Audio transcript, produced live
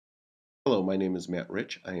Hello, my name is Matt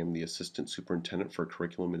Rich. I am the Assistant Superintendent for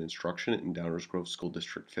Curriculum and Instruction in Downers Grove School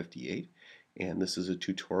District 58, and this is a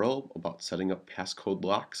tutorial about setting up passcode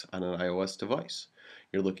locks on an iOS device.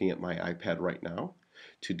 You're looking at my iPad right now.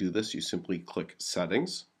 To do this, you simply click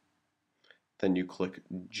Settings, then you click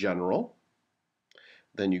General,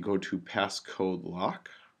 then you go to Passcode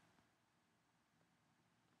Lock,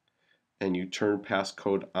 and you turn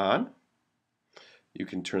passcode on. You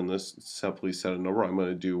can turn this, simply set a number. I'm going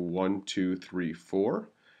to do 1, 2, 3, 4.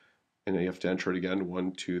 And then you have to enter it again,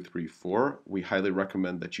 1, 2, 3, 4. We highly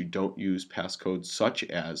recommend that you don't use passcodes such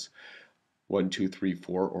as 1, 2, 3,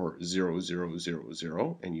 4 or 0, 0, 0,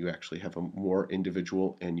 0, and you actually have a more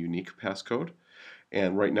individual and unique passcode.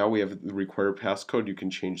 And right now we have the required passcode. You can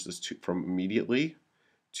change this from immediately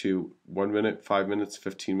to 1 minute, 5 minutes,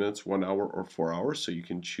 15 minutes, 1 hour, or 4 hours. So you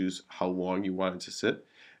can choose how long you want it to sit.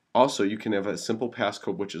 Also, you can have a simple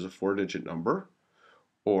passcode, which is a 4-digit number.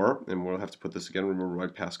 Or, and we'll have to put this again, remember my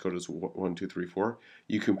passcode is 1, 2, 3, 4.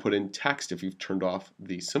 You can put in text if you've turned off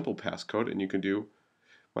the simple passcode, and you can do,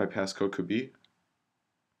 my passcode could be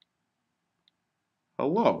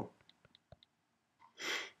hello.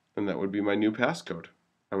 And that would be my new passcode.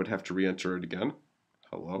 I would have to re-enter it again,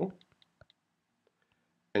 hello.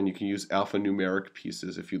 And you can use alpha-numeric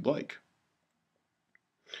pieces if you'd like.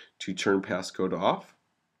 To turn passcode off,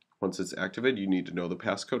 once it's activated, you need to know the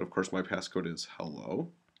passcode. Of course, my passcode is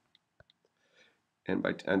hello. And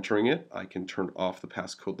by entering it, I can turn off the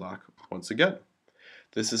passcode lock once again.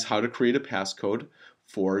 This is how to create a passcode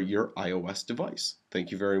for your iOS device.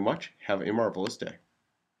 Thank you very much. Have a marvelous day.